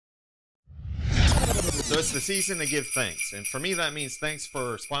So it's the season to give thanks, and for me that means thanks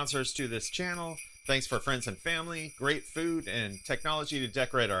for sponsors to this channel, thanks for friends and family, great food, and technology to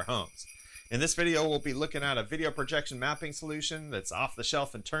decorate our homes. In this video we'll be looking at a video projection mapping solution that's off the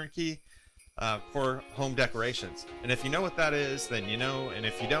shelf and turnkey for home decorations. And if you know what that is, then you know, and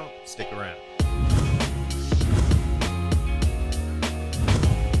if you don't, stick around.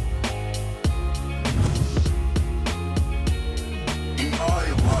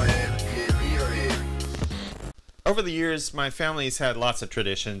 Over the years, my family's had lots of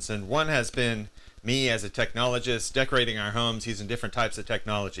traditions, and one has been me as a technologist decorating our homes using different types of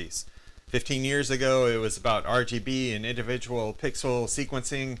technologies. 15 years ago, it was about RGB and individual pixel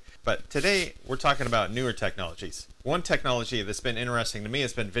sequencing, but today we're talking about newer technologies. One technology that's been interesting to me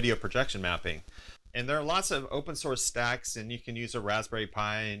has been video projection mapping. And there are lots of open source stacks, and you can use a Raspberry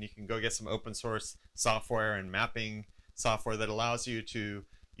Pi, and you can go get some open source software and mapping software that allows you to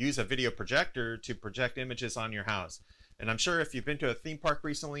use a video projector to project images on your house. And I'm sure if you've been to a theme park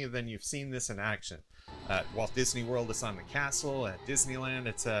recently, then you've seen this in action. At Walt Disney World, it's on the castle. At Disneyland,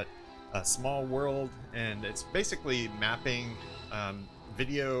 it's at a small world, and it's basically mapping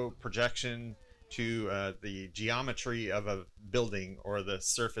video projection to the geometry of a building or the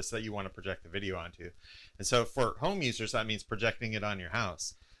surface that you want to project the video onto. And so for home users, that means projecting it on your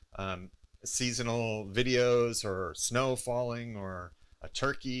house. Seasonal videos, or snow falling, or a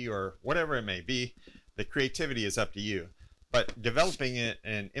turkey, or whatever it may be, the creativity is up to you. But developing it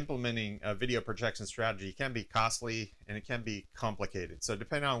and implementing a video projection strategy can be costly, and it can be complicated. So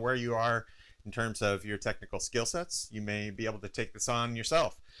depending on where you are in terms of your technical skill sets, you may be able to take this on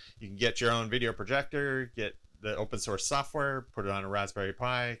yourself. You can get your own video projector, get the open source software, put it on a Raspberry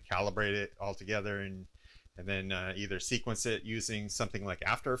Pi, calibrate it all together, and then either sequence it using something like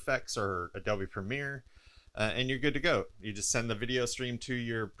After Effects or Adobe Premiere, and you're good to go. You just send the video stream to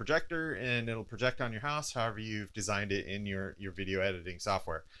your projector, and it'll project on your house however you've designed it in your video editing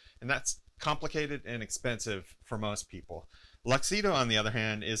software. And that's complicated and expensive for most people. Luxedo, on the other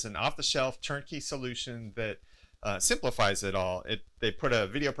hand, is an off-the-shelf turnkey solution that simplifies it all. They put a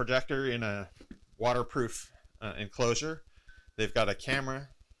video projector in a waterproof enclosure. They've got a camera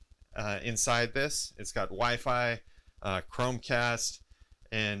inside this. It's got Wi-Fi, Chromecast,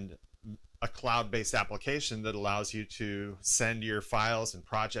 and a cloud-based application that allows you to send your files and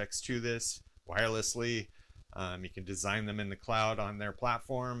projects to this wirelessly. You can design them in the cloud on their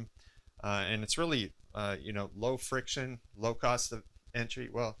platform, and it's really low friction, low cost of entry.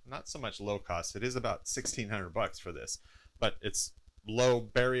 Well, not so much low cost. It is about $1,600 for this, but it's low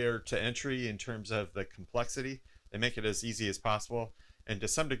barrier to entry in terms of the complexity. They make it as easy as possible, and to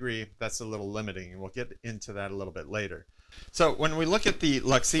some degree that's a little limiting, and we'll get into that a little bit later. So when we look at the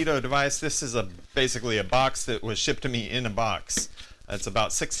Luxedo device, this is basically a box that was shipped to me in a box. It's about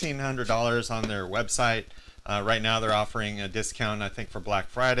 $1,600 on their website. Right now they're offering a discount, I think, for Black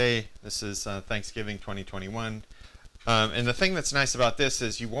Friday. This is Thanksgiving 2021. And the thing that's nice about this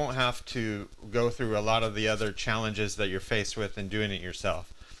is you won't have to go through a lot of the other challenges that you're faced with in doing it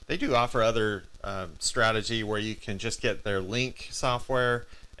yourself. They do offer other strategy where you can just get their Link software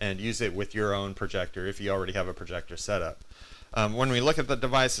and use it with your own projector if you already have a projector set up. When we look at the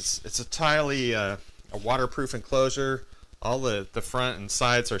device, it's entirely a waterproof enclosure. All the front and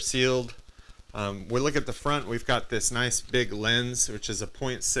sides are sealed. We look at the front, we've got this nice big lens, which is a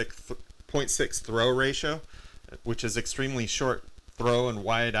 0.6 throw ratio, which is extremely short throw and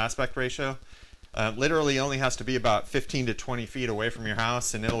wide aspect ratio. Literally only has to be about 15 to 20 feet away from your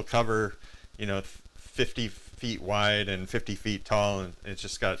house, and it'll cover 50 feet wide and 50 feet tall, and it's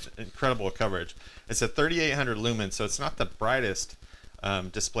just got incredible coverage. It's a 3800 lumens, so it's not the brightest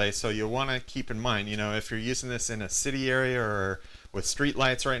display, so you'll want to keep in mind, if you're using this in a city area or with street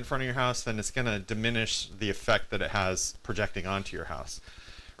lights right in front of your house, then it's going to diminish the effect that it has projecting onto your house.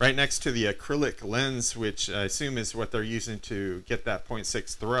 Right next to the acrylic lens, which I assume is what they're using to get that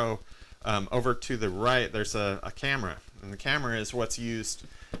 0.6 throw, over to the right there's a camera, and the camera is what's used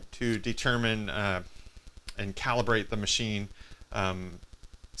to determine and calibrate the machine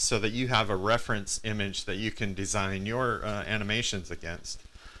so that you have a reference image that you can design your animations against.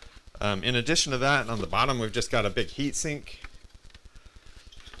 In addition to that, on the bottom we've just got a big heat sink.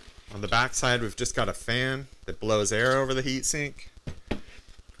 On the back side we've just got a fan that blows air over the heat sink.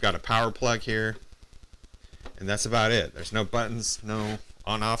 We've got a power plug here, and that's about it. There's no buttons, no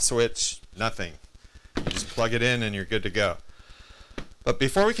on-off switch, nothing. You just plug it in and you're good to go. But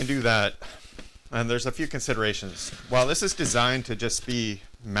before we can do that, there's a few considerations. While this is designed to just be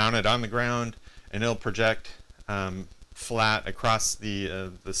mounted on the ground and it'll project flat across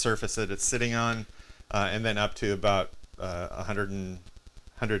the surface that it's sitting on, and then up to about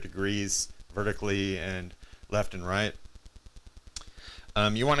 100 degrees vertically and left and right.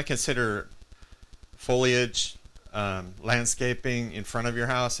 You want to consider foliage, landscaping in front of your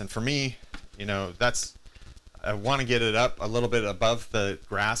house, and for me, I want to get it up a little bit above the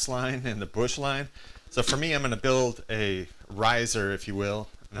grass line and the bush line. So for me, I'm going to build a riser, if you will,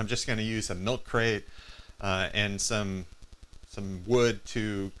 and I'm just going to use a milk crate and some wood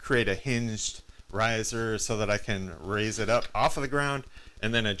to create a hinged riser so that I can raise it up off of the ground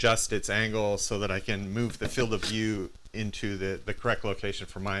and then adjust its angle so that I can move the field of view into the correct location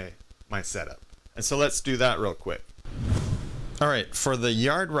for my setup. And so let's do that real quick. All right, for the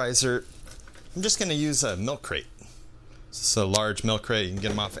yard riser, I'm just going to use a milk crate. It's a large milk crate. You can get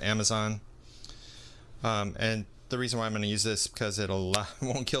them off of Amazon. And the reason why I'm going to use this is because it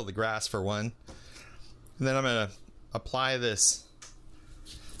won't kill the grass, for one. And then I'm going to apply this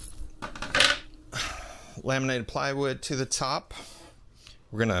laminated plywood to the top.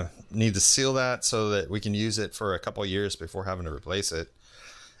 We're going to need to seal that so that we can use it for a couple years before having to replace it.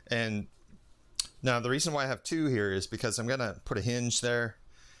 And now the reason why I have two here is because I'm going to put a hinge there,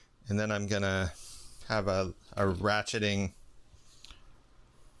 and then I'm going to have a ratcheting,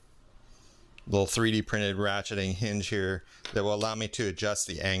 little 3D printed ratcheting hinge here that will allow me to adjust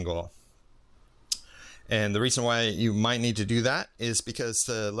the angle. And the reason why you might need to do that is because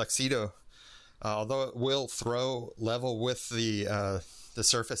the Luxedo, although it will throw level with the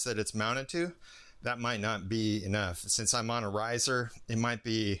surface that it's mounted to, that might not be enough. Since I'm on a riser, it might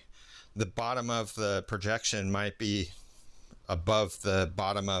be the bottom of the projection might be above the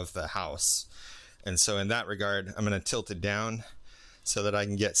bottom of the house. And so in that regard, I'm going to tilt it down so that I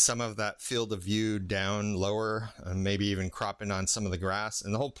can get some of that field of view down lower, and maybe even cropping on some of the grass.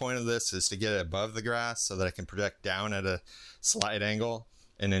 And the whole point of this is to get it above the grass so that I can project down at a slight angle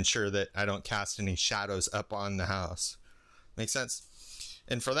and ensure that I don't cast any shadows up on the house. Make sense?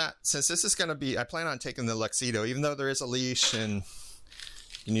 And for that, since this is going to be, I plan on taking the Luxedo, even though there is a leash and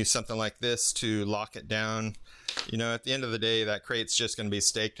you can use something like this to lock it down. At the end of the day, that crate's just going to be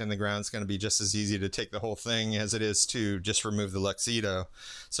staked in the ground. It's going to be just as easy to take the whole thing as it is to just remove the Luxedo.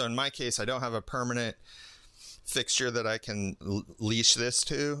 So in my case, I don't have a permanent fixture that I can leash this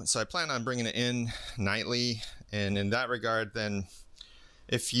to. So I plan on bringing it in nightly. And in that regard, then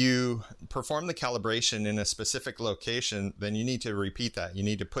if you perform the calibration in a specific location, then you need to repeat that. You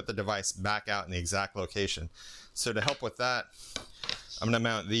need to put the device back out in the exact location. So to help with that, I'm going to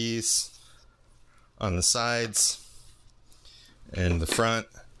mount these on the sides and the front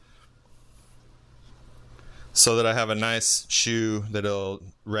so that I have a nice shoe that it'll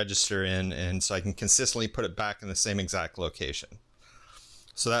register in, and so I can consistently put it back in the same exact location.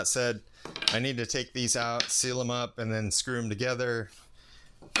 So that said, I need to take these out, seal them up, and then screw them together,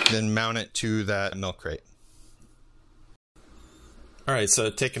 then mount it to that milk crate. Alright,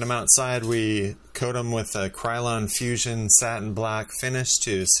 so taking them outside, we coat them with a Krylon Fusion satin black finish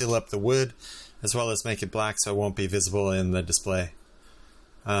to seal up the wood, as well as make it black so it won't be visible in the display.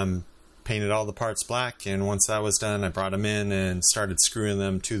 Painted all the parts black, and once that was done, I brought them in and started screwing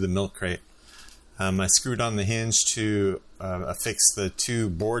them to the milk crate. I screwed on the hinge to affix the two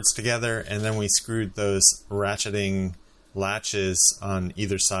boards together, and then we screwed those ratcheting latches on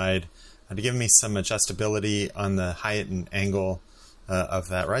either side to give me some adjustability on the height and angle of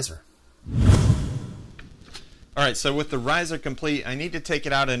that riser. Alright, so with the riser complete, I need to take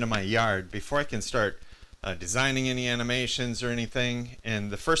it out into my yard before I can start designing any animations or anything.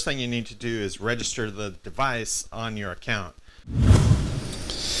 And the first thing you need to do is register the device on your account.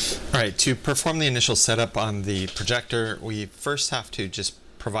 Alright, to perform the initial setup on the projector, we first have to just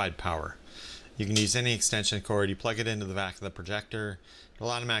provide power. You can use any extension cord. You plug it into the back of the projector,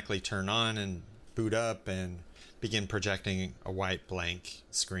 it'll automatically turn on and boot up and begin projecting a white blank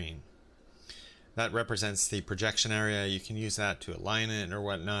screen. That represents the projection area. You can use that to align it or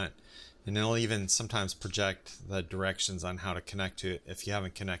whatnot, and it'll even sometimes project the directions on how to connect to it if you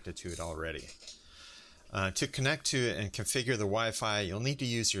haven't connected to it already. To connect to it and configure the Wi-Fi, you'll need to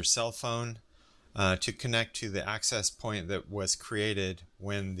use your cell phone to connect to the access point that was created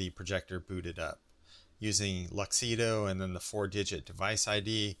when the projector booted up. Using Luxedo and then the 4-digit device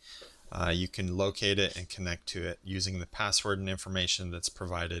ID, you can locate it and connect to it using the password and information that's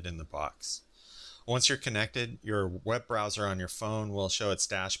provided in the box. Once you're connected, your web browser on your phone will show its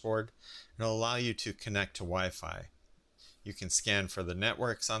dashboard. It'll allow you to connect to Wi-Fi. You can scan for the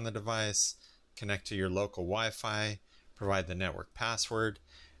networks on the device, connect to your local Wi-Fi, provide the network password,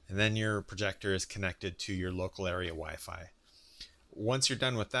 and then your projector is connected to your local area Wi-Fi. Once you're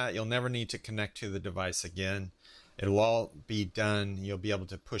done with that, you'll never need to connect to the device again. It'll all be done. You'll be able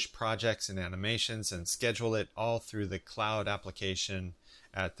to push projects and animations and schedule it all through the cloud application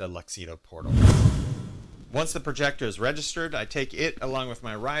at the Luxedo portal. Once the projector is registered, I take it along with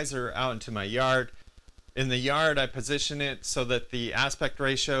my riser out into my yard. In the yard, I position it so that the aspect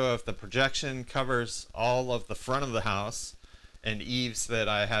ratio of the projection covers all of the front of the house and eaves that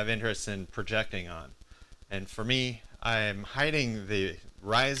I have interest in projecting on. And for me, I'm hiding the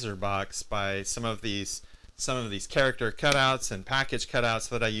riser box by some of these character cutouts and package cutouts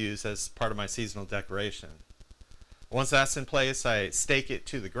that I use as part of my seasonal decoration. Once that's in place, I stake it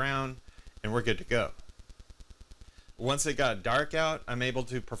to the ground and we're good to go. Once it got dark out, I'm able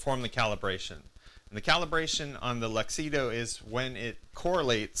to perform the calibration. And the calibration on the Luxedo is when it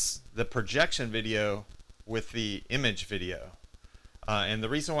correlates the projection video with the image video. And the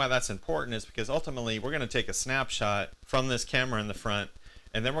reason why that's important is because ultimately we're going to take a snapshot from this camera in the front,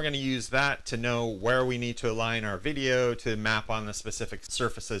 and then we're going to use that to know where we need to align our video to map on the specific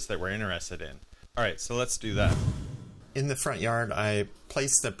surfaces that we're interested in. Alright, so let's do that. In the front yard, I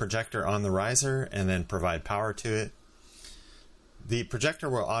place the projector on the riser and then provide power to it. The projector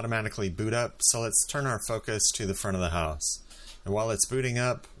will automatically boot up, so let's turn our focus to the front of the house. And while it's booting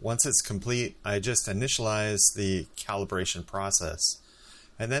up, once it's complete, I just initialize the calibration process.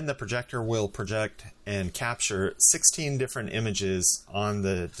 And then the projector will project and capture 16 different images on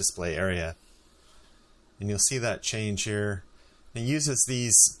the display area. And you'll see that change here. It uses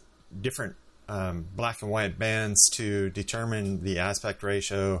these different black and white bands to determine the aspect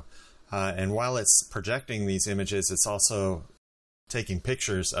ratio. And while it's projecting these images, it's also taking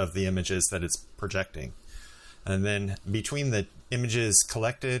pictures of the images that it's projecting. And then between the images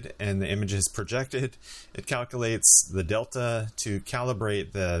collected and the images projected, it calculates the delta to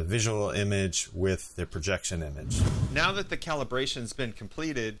calibrate the visual image with the projection image. Now that the calibration's been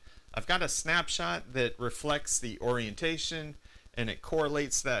completed, I've got a snapshot that reflects the orientation, and it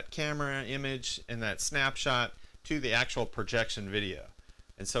correlates that camera image and that snapshot to the actual projection video.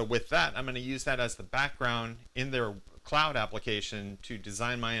 And so with that, I'm going to use that as the background in their cloud application to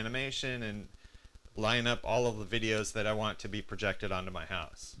design my animation and line up all of the videos that I want to be projected onto my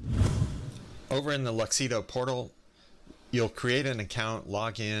house. Over in the Luxedo portal, you'll create an account,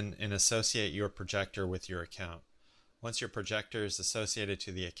 log in, and associate your projector with your account. Once your projector is associated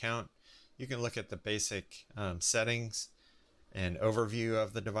to the account, you can look at the basic settings and overview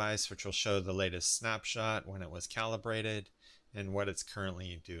of the device, which will show the latest snapshot, when it was calibrated, and what it's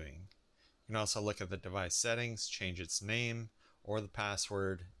currently doing. You can also look at the device settings, change its name or the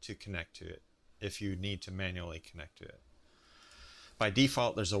password to connect to it, if you need to manually connect to it. By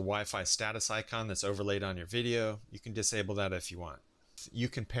default, there's a Wi-Fi status icon that's overlaid on your video. You can disable that if you want. You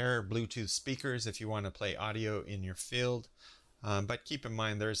can pair Bluetooth speakers if you want to play audio in your field, but keep in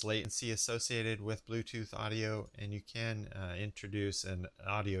mind there's latency associated with Bluetooth audio, and you can introduce an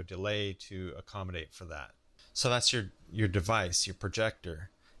audio delay to accommodate for that. So that's your device, your projector.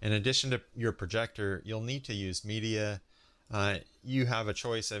 In addition to your projector, you'll need to use media. You have a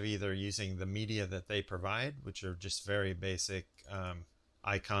choice of either using the media that they provide, which are just very basic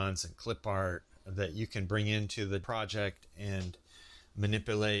icons and clip art that you can bring into the project and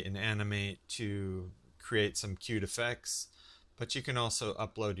manipulate and animate to create some cute effects, but you can also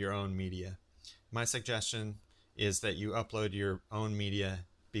upload your own media. My suggestion is that you upload your own media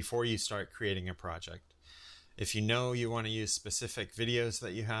before you start creating a project. If you know you want to use specific videos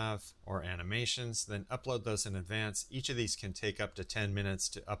that you have or animations, then upload those in advance. Each of these can take up to 10 minutes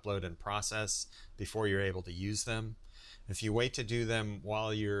to upload and process before you're able to use them. If you wait to do them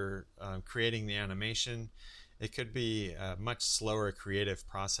while you're creating the animation, it could be a much slower creative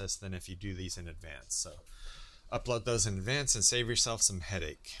process than if you do these in advance. So upload those in advance and save yourself some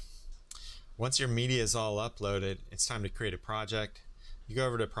headache. Once your media is all uploaded, it's time to create a project. You go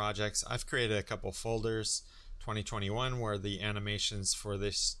over to projects. I've created a couple folders. 2021, where the animations for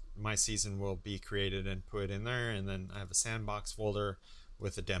my season will be created and put in there, and then I have a sandbox folder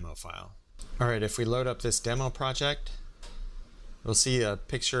with a demo file. Alright, if we load up this demo project, we'll see a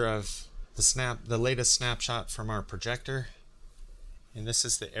picture of the latest snapshot from our projector, and this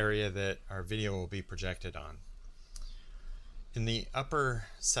is the area that our video will be projected on. In the upper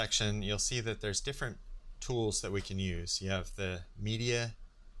section, you'll see that there's different tools that we can use. You have the media,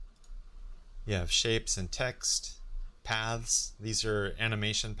 you have shapes and text, paths. These are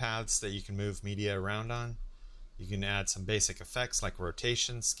animation paths that you can move media around on. You can add some basic effects like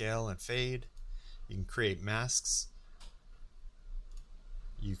rotation, scale, and fade. You can create masks.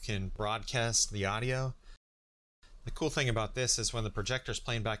 You can broadcast the audio. The cool thing about this is when the projector is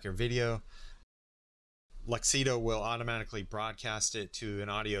playing back your video, Luxedo will automatically broadcast it to an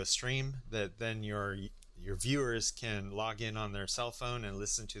audio stream that then your viewers can log in on their cell phone and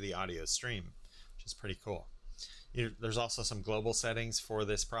listen to the audio stream, which is pretty cool. There's also some global settings for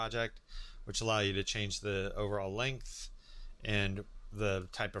this project, which allow you to change the overall length and the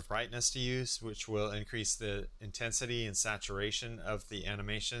type of brightness to use, which will increase the intensity and saturation of the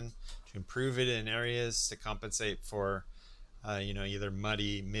animation to improve it in areas to compensate for either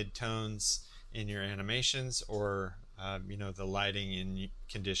muddy mid-tones in your animations or the lighting in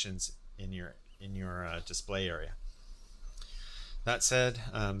conditions in your display area. That said,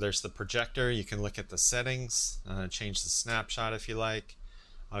 there's the projector. You can look at the settings, change the snapshot if you like,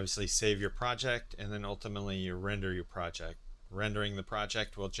 obviously save your project, and then ultimately you render your project. Rendering the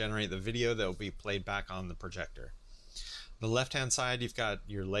project will generate the video that will be played back on the projector. The left hand side, you've got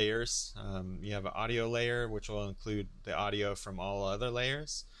your layers. You have an audio layer, which will include the audio from all other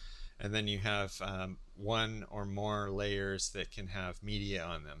layers, and then you have one or more layers that can have media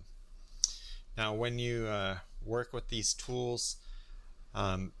on them. Now when you work with these tools,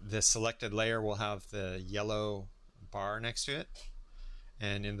 the selected layer will have the yellow bar next to it,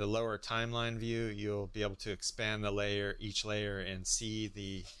 and in the lower timeline view you'll be able to expand each layer and see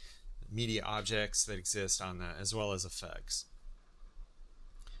the media objects that exist on that, as well as effects.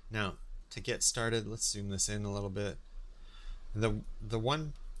 Now to get started, let's zoom this in a little bit. The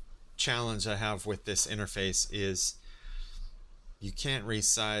one challenge I have with this interface is you can't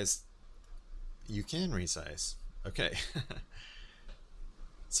resize. You can resize. Okay.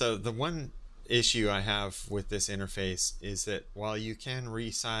 So the one issue I have with this interface is that while you can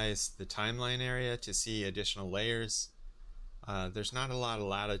resize the timeline area to see additional layers, there's not a lot of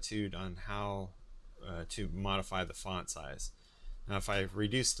latitude on how to modify the font size. Now if I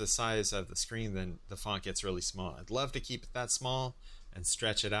reduce the size of the screen, then the font gets really small. I'd love to keep it that small and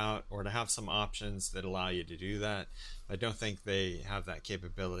stretch it out, or to have some options that allow you to do that. I don't think they have that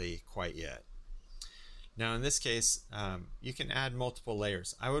capability quite yet. Now in this case, you can add multiple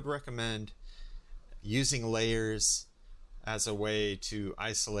layers. I would recommend using layers as a way to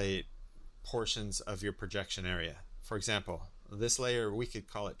isolate portions of your projection area. For example, this layer, we could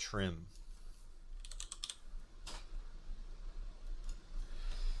call it trim.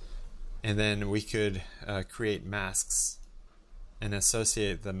 And then we could create masks and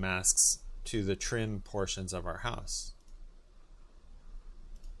associate the masks to the trim portions of our house.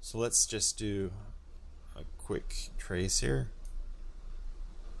 So let's just do a quick trace here.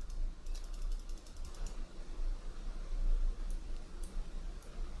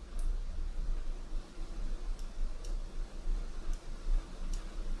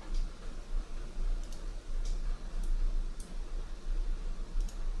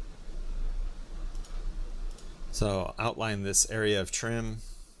 So I'll outline this area of trim.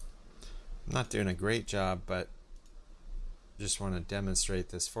 I'm not doing a great job, but just want to demonstrate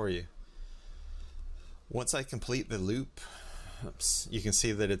this for you. Once I complete the loop, you can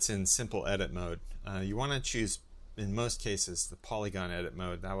see that it's in simple edit mode. You want to choose, in most cases, the polygon edit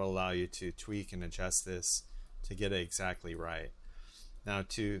mode. That will allow you to tweak and adjust this to get it exactly right. Now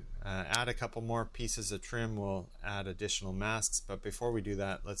to add a couple more pieces of trim, we'll add additional masks, but before we do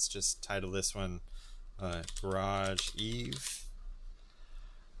that, let's just title this one Garage Eve.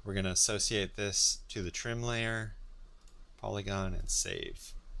 We're going to associate this to the trim layer, polygon, and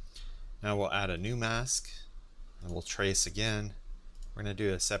save. Now we'll add a new mask, and we'll trace again. We're going to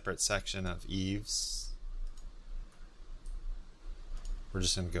do a separate section of eaves. We're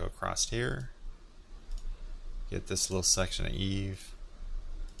just going to go across here, get this little section of eave.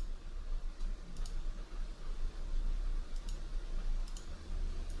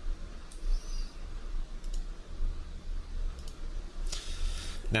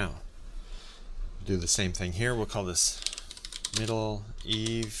 Now, do the same thing here. We'll call this middle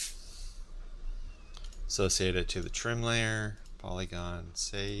eave. Associate it to the trim layer, polygon,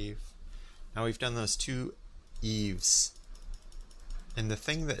 save. Now we've done those two eaves. And the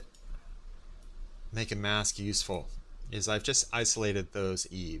thing that make a mask useful is I've just isolated those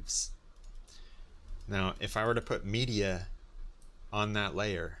eaves. Now, if I were to put media on that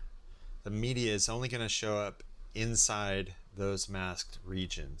layer, the media is only going to show up inside those masked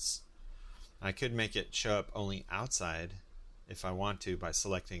regions. I could make it show up only outside if I want to by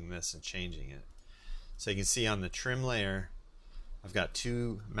selecting this and changing it. So you can see on the trim layer I've got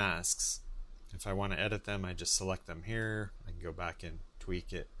two masks. If I want to edit them, I just select them here. I can go back and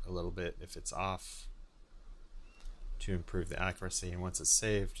tweak it a little bit if it's off to improve the accuracy, and once it's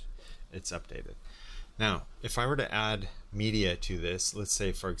saved, it's updated. Now if I were to add media to this, let's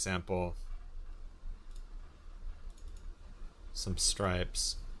say for example some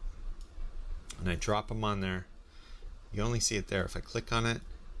stripes, and I drop them on there, you only see it there. If I click on it,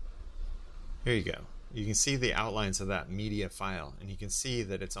 here you go. You can see the outlines of that media file, and you can see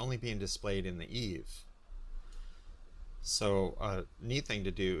that it's only being displayed in the eave. So a neat thing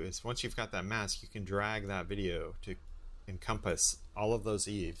to do is once you've got that mask, you can drag that video to encompass all of those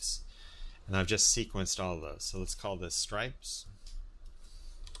eaves. And I've just sequenced all of those. So let's call this stripes.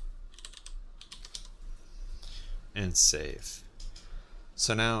 And save.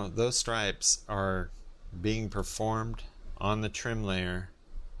 So now those stripes are being performed on the trim layer.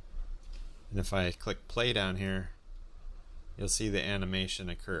 And if I click play down here, you'll see the animation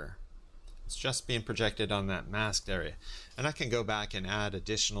occur. It's just being projected on that masked area. And I can go back and add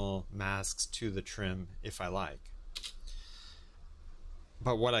additional masks to the trim if I like.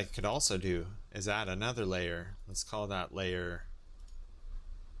 But what I could also do is add another layer. Let's call that layer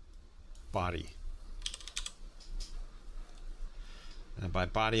body. And by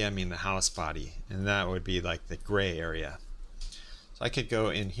body I mean the house body, and that would be like the gray area. So I could go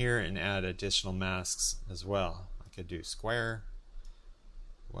in here and add additional masks as well. I could do square.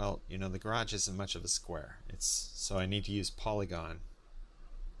 Well, you know, the garage isn't much of a square. So I need to use polygon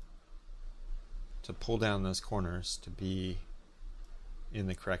to pull down those corners to be in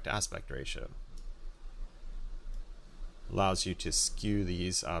the correct aspect ratio. Allows you to skew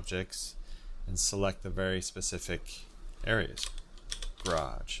these objects and select the very specific areas.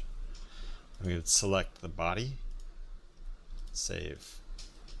 Garage. We would select the body, save.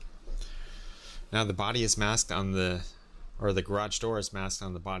 Now the body is masked on the garage door is masked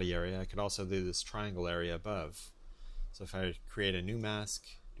on the body area. I could also do this triangle area above. So if I create a new mask,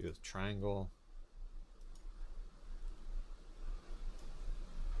 do a triangle,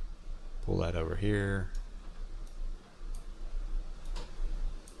 pull that over here.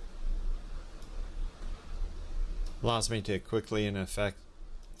 Allows me to quickly and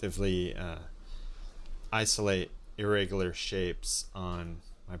effectively isolate irregular shapes on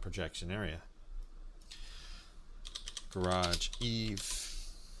my projection area. Garage eave.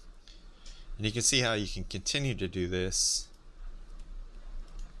 And you can see how you can continue to do this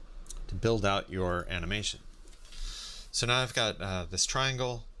to build out your animation. So now I've got this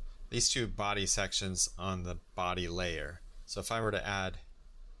triangle, these two body sections on the body layer. So if I were to add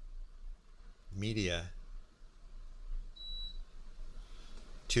media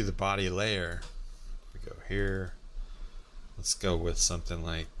to the body layer, we go here, let's go with something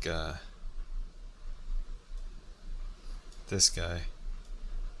like this guy.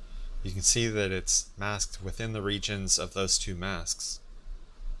 You can see that it's masked within the regions of those two masks.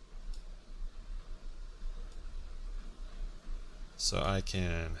 So I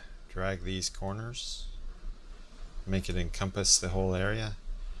can drag these corners, make it encompass the whole area,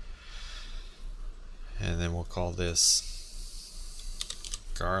 and then we'll call this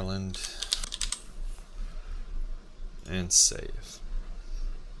garland and save.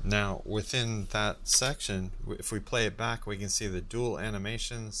 Now within that section, if we play it back, we can see the dual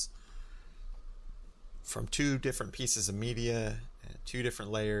animations from two different pieces of media and two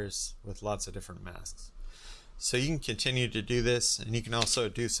different layers with lots of different masks. So you can continue to do this, and you can also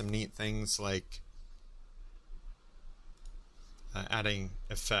do some neat things like adding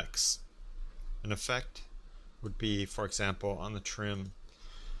effects. An effect would be, for example, on the trim.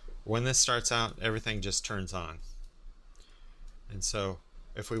 When this starts out, everything just turns on. And so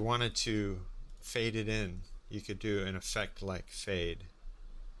if we wanted to fade it in, you could do an effect like fade.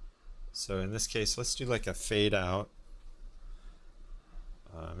 So in this case, let's do like a fade out.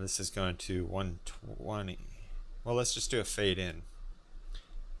 This is going to 120. Well, let's just do a fade in,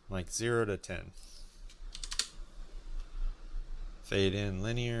 like 0 to 10. Fade in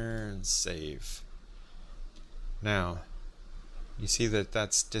linear and save. Now, you see that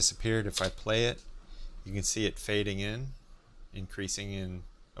that's disappeared. If I play it, you can see it fading in, increasing in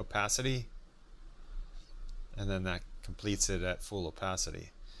opacity, and then that completes it at full opacity.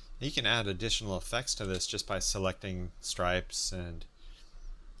 You can add additional effects to this just by selecting stripes and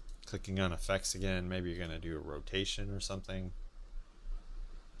clicking on effects again. Maybe you're going to do a rotation or something.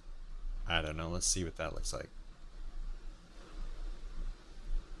 I don't know. Let's see what that looks like.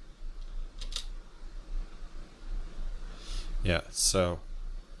 Yeah, so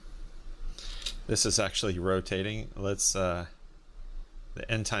this is actually rotating. Let's the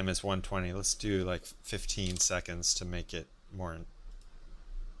end time is 120. Let's do like 15 seconds to make it more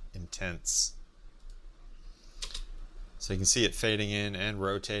intense. So you can see it fading in and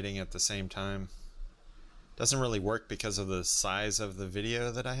rotating at the same time. Doesn't really work because of the size of the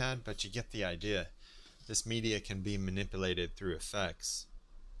video that I had, but you get the idea. This media can be manipulated through effects.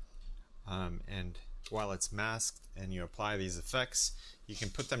 And while it's masked and you apply these effects, you can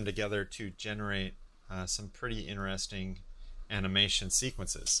put them together to generate some pretty interesting animation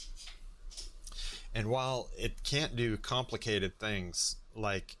sequences. And while it can't do complicated things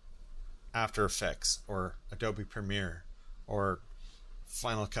like After Effects or Adobe Premiere, or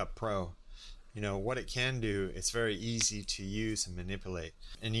Final Cut Pro, what it can do, it's very easy to use and manipulate.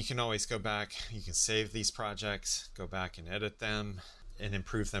 And you can always go back, you can save these projects, go back and edit them and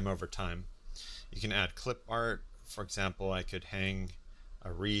improve them over time. You can add clip art. For example, I could hang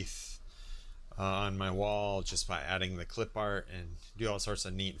a wreath on my wall just by adding the clip art and do all sorts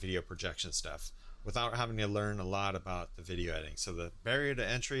of neat video projection stuff without having to learn a lot about the video editing. So the barrier to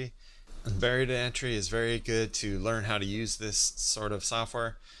entry is very good to learn how to use this sort of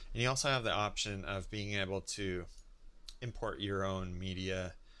software. And you also have the option of being able to import your own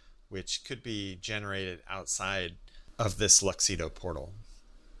media, which could be generated outside of this Luxedo portal.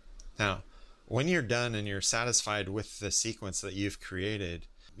 Now, when you're done and you're satisfied with the sequence that you've created,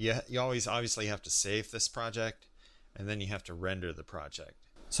 you always obviously have to save this project, and then you have to render the project.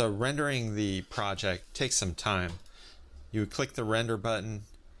 So rendering the project takes some time. You would click the render button,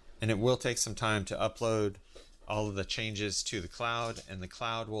 and it will take some time to upload all of the changes to the cloud, and the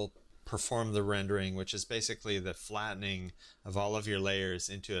cloud will perform the rendering, which is basically the flattening of all of your layers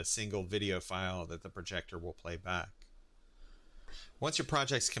into a single video file that the projector will play back. Once your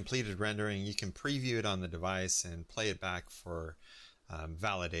project's completed rendering, you can preview it on the device and play it back for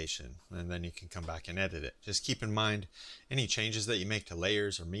validation, and then you can come back and edit it. Just keep in mind, any changes that you make to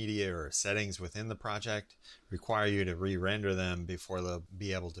layers or media or settings within the project require you to re-render them before they'll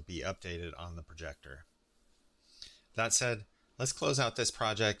be able to be updated on the projector. That said, let's close out this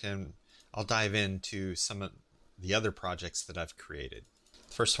project and I'll dive into some of the other projects that I've created.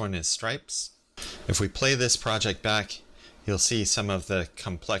 The first one is stripes. If we play this project back, you'll see some of the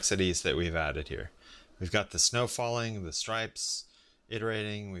complexities that we've added here. We've got the snow falling, the stripes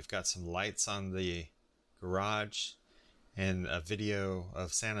iterating, we've got some lights on the garage, and a video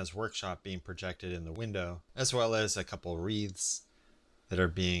of Santa's workshop being projected in the window, as well as a couple wreaths that are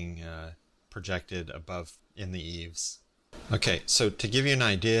being projected above in the eaves. Okay, so to give you an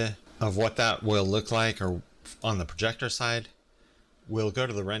idea of what that will look like or on the projector side, we'll go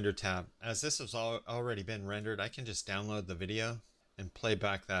to the render tab. As this has already been rendered, I can just download the video and play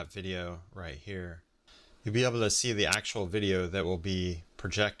back that video right here. You'll be able to see the actual video that will be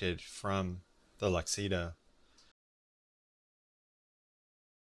projected from the Luxedo.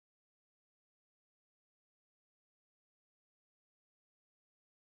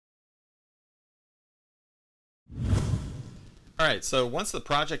 Alright, so once the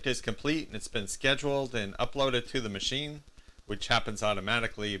project is complete and it's been scheduled and uploaded to the machine, which happens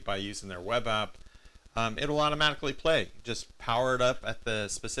automatically by using their web app, it'll automatically play. Just power it up at the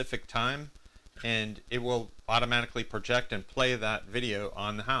specific time and it will automatically project and play that video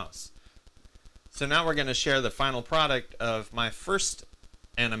on the house. So now we're going to share the final product of my first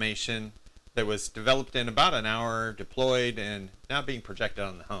animation that was developed in about an hour, deployed, and now being projected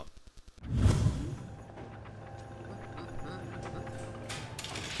on the home.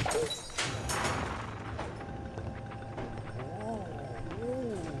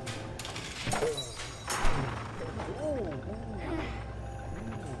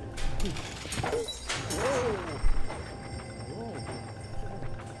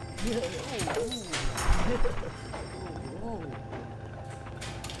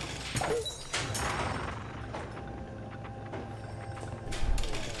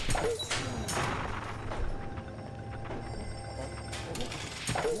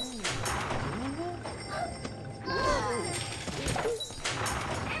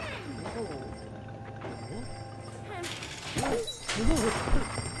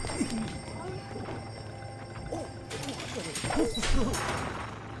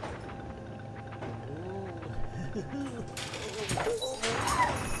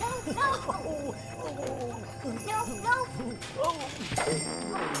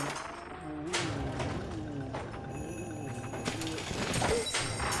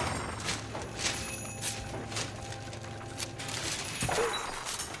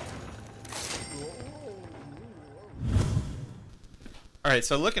 Alright,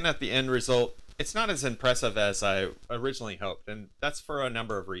 so looking at the end result, it's not as impressive as I originally hoped, and that's for a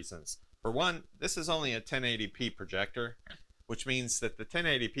number of reasons. For one, this is only a 1080p projector, which means that the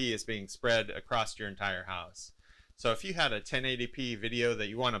 1080p is being spread across your entire house. So if you had a 1080p video that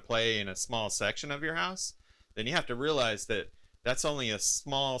you want to play in a small section of your house, then you have to realize that that's only a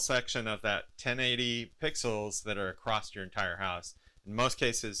small section of that 1080 pixels that are across your entire house. In most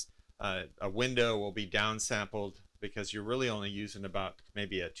cases, a window will be downsampled because you're really only using about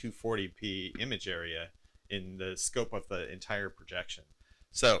maybe a 240p image area in the scope of the entire projection.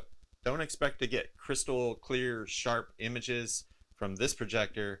 So don't expect to get crystal clear, sharp images from this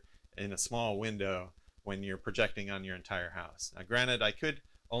projector in a small window when you're projecting on your entire house. Now granted, I could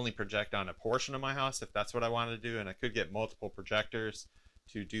only project on a portion of my house if that's what I wanted to do, and I could get multiple projectors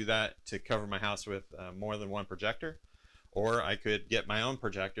to do that, to cover my house with more than one projector. Or I could get my own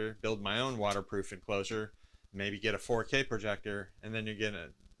projector, build my own waterproof enclosure, maybe get a 4K projector, and then you're going to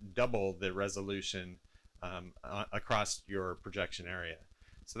double the resolution across your projection area.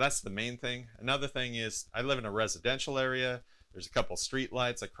 So that's the main thing. Another thing is I live in a residential area. There's a couple street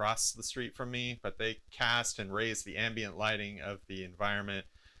lights across the street from me, but they cast and raise the ambient lighting of the environment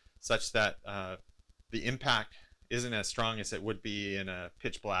such that the impact isn't as strong as it would be in a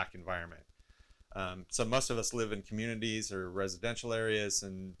pitch black environment. So most of us live in communities or residential areas,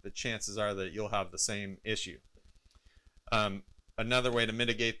 and the chances are that you'll have the same issue. Another way to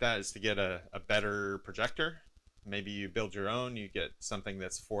mitigate that is to get a better projector. Maybe you build your own, you get something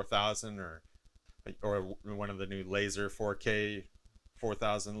that's 4,000 or one of the new laser 4K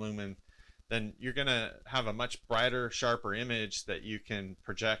 4,000 lumen. Then you're gonna have a much brighter, sharper image that you can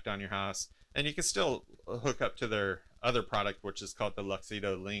project on your house, and you can still hook up to their other product, which is called the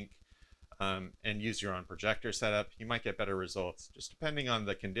Luxedo Link, and use your own projector setup. You might get better results, just depending on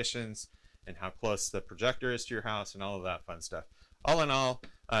the conditions and how close the projector is to your house and all of that fun stuff. All in all,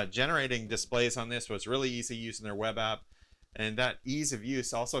 generating displays on this was really easy using their web app, and that ease of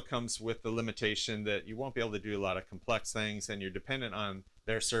use also comes with the limitation that you won't be able to do a lot of complex things, and you're dependent on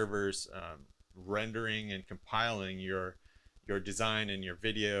their servers rendering and compiling your design and your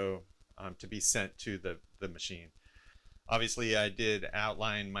video to be sent to the machine. Obviously, I did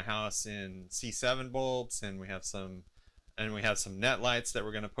outline my house in C7 bulbs, and we have some net lights that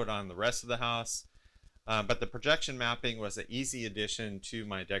we're going to put on the rest of the house. But the projection mapping was an easy addition to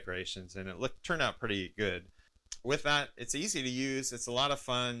my decorations, and it turned out pretty good. With that, it's easy to use. It's a lot of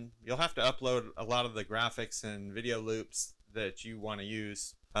fun. You'll have to upload a lot of the graphics and video loops that you want to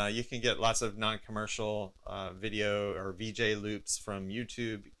use. You can get lots of non-commercial video or VJ loops from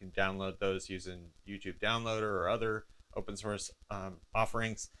YouTube. You can download those using YouTube Downloader or other open source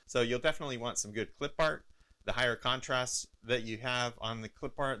offerings. So you'll definitely want some good clip art. The higher contrast that you have on the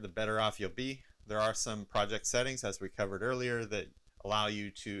clip art, the better off you'll be. There are some project settings, as we covered earlier, that allow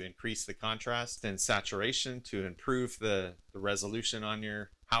you to increase the contrast and saturation to improve the resolution on your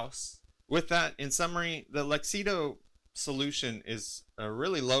house. With that, in summary, the Luxedo solution is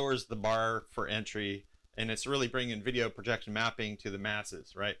really lowers the bar for entry, and it's really bringing video projection mapping to the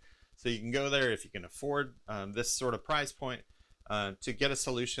masses, right? So you can go there if you can afford this sort of price point to get a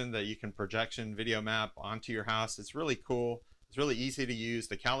solution that you can projection video map onto your house. It's really cool. It's really easy to use.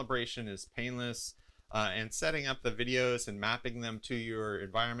 The calibration is painless, and setting up the videos and mapping them to your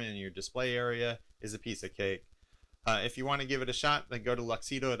environment and your display area is a piece of cake. If you want to give it a shot, then go to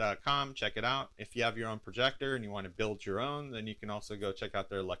luxedo.com, check it out. If you have your own projector and you want to build your own, then you can also go check out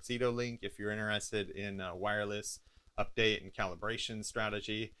their Luxedo link. If you're interested in wireless update and calibration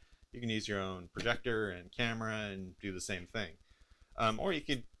strategy, you can use your own projector and camera and do the same thing. Or you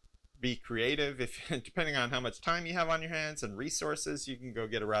could be creative. If depending on how much time you have on your hands and resources, you can go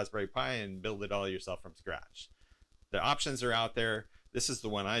get a Raspberry Pi and build it all yourself from scratch. The options are out there. This is the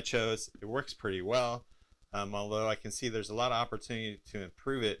one I chose. It works pretty well, although I can see there's a lot of opportunity to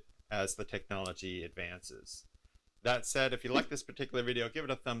improve it as the technology advances. That said, if you like this particular video, give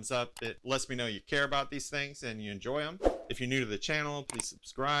it a thumbs up. It lets me know you care about these things and you enjoy them. If you're new to the channel, please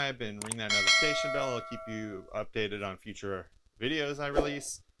subscribe and ring that notification bell. It'll keep you updated on future videos I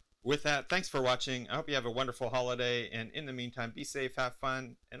release. With that, thanks for watching. I hope you have a wonderful holiday, and in the meantime, be safe, have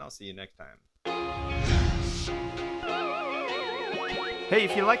fun, and I'll see you next time. Hey,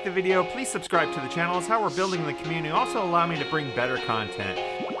 if you like the video, please subscribe to the channel. It's how we're building the community. Also allow me to bring better content.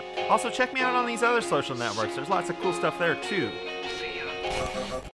 Also check me out on these other social networks. There's lots of cool stuff there too.